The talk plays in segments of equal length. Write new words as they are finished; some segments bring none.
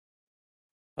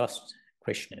First,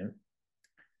 Krishna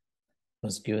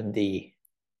was given the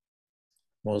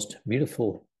most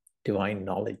beautiful divine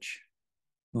knowledge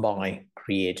by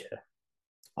Creator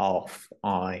of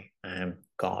I am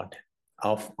God,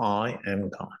 of I am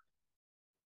God.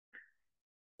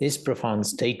 This profound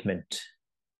statement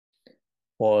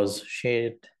was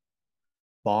shared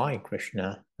by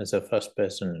Krishna as the first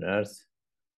person on earth,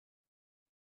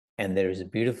 and there is a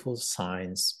beautiful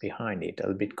science behind it,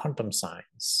 albeit quantum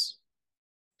science.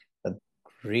 The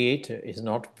Creator is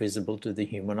not visible to the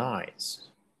human eyes.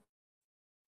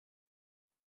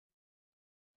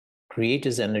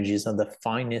 Creator's energies are the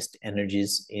finest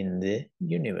energies in the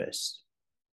universe,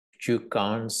 which you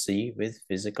can't see with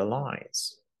physical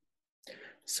eyes.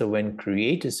 So when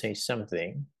Creator says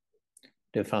something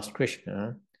to first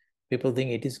Krishna, people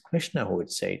think it is Krishna who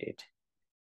had said it,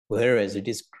 whereas it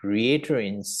is Creator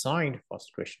inside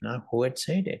first Krishna who had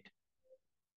said it.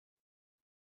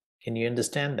 Can you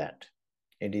understand that?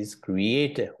 It is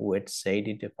Creator who had said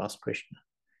it to first Krishna,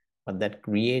 but that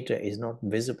Creator is not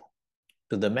visible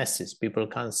to the masses. People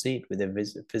can't see it with their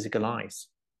physical eyes.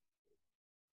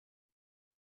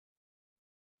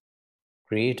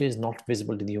 Creator is not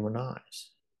visible to the human eyes.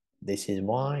 This is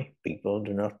why people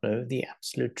do not know the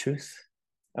absolute truth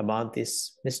about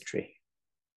this mystery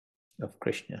of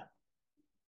Krishna.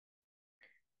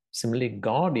 Similarly,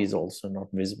 God is also not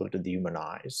visible to the human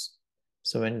eyes.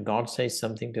 So when God says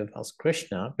something to us,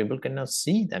 Krishna, people cannot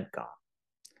see that God.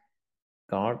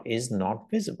 God is not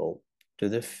visible to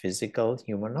the physical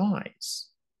human eyes.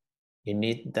 You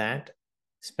need that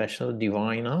special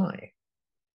divine eye,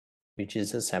 which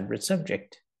is a separate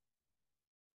subject.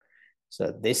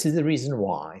 So this is the reason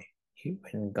why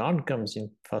when God comes in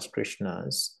first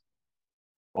Krishna's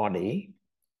body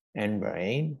and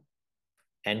brain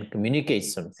and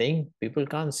communicates something, people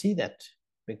can't see that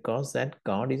because that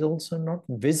God is also not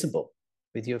visible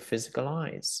with your physical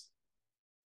eyes.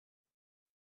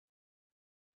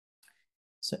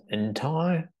 So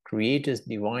entire Creator's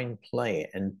divine play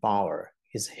and power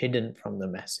is hidden from the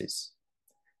masses.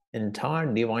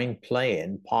 Entire divine play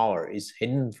and power is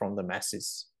hidden from the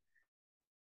masses.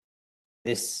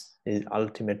 This is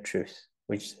ultimate truth,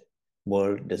 which the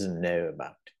world doesn't know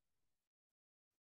about.